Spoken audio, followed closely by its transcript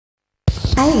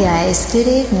Hi guys, good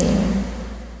evening.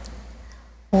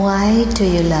 Why do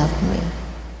you love me?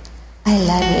 I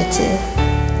love you too.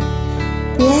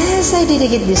 Yes, I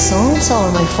dedicate this song to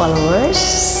all my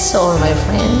followers, to all my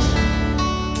friends.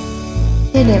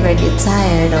 You never get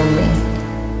tired of me.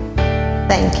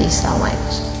 Thank you so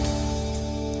much.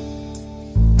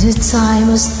 The time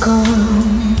has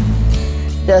come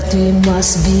that we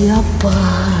must be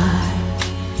apart.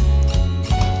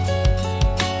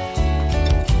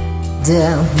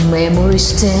 The memories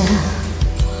still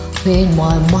in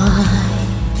my mind.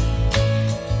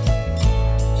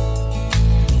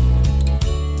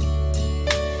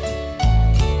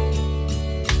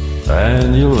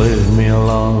 And you leave me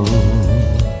alone.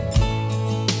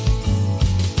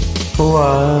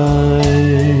 Why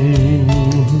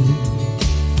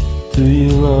do you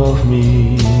love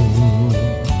me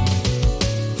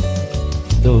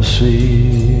so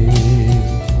sweet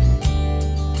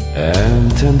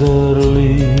and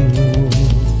tenderly?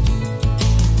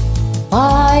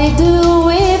 I do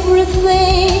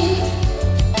everything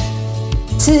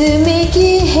to make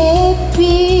you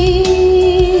happy.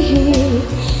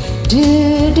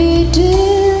 Do do do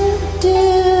do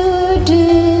do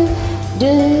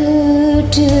do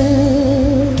do.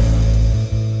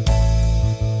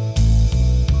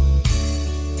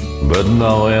 But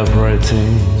now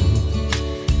everything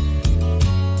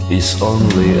is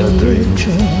only a dream.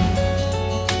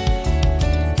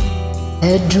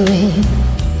 A dream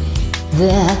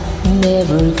that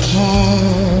never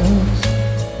can.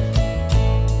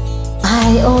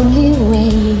 I only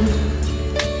wait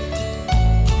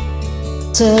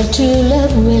till true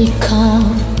love will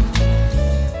come.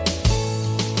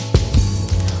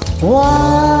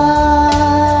 Why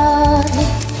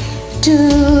do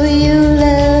you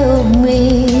love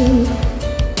me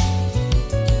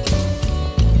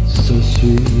so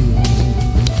sweet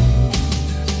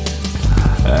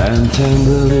and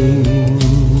tenderly?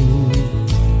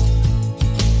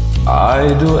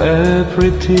 I do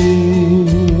everything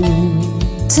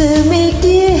to make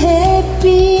you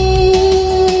happy.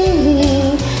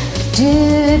 Do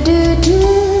do do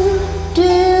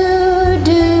do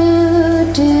do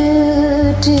do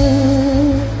do.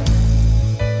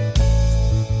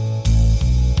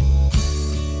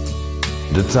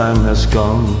 The time has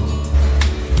come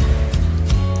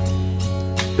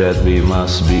that we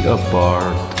must be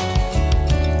apart.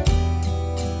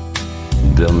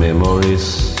 The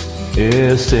memories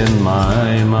is in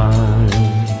my mind,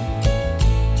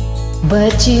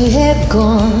 but you have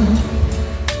gone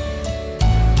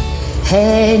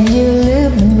and you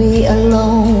leave me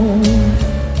alone.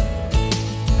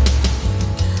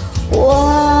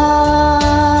 Why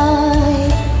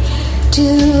do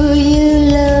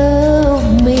you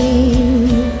love me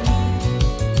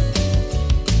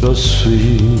so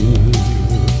sweet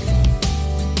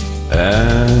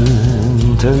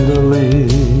and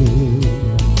tenderly?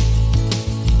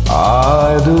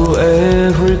 I do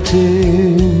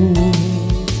everything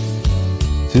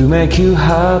to make you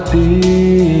happy.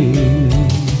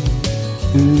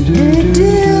 Do, do,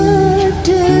 do,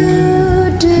 do,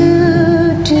 do,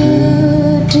 do,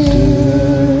 do.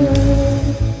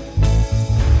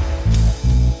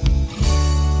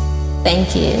 Thank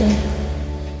you.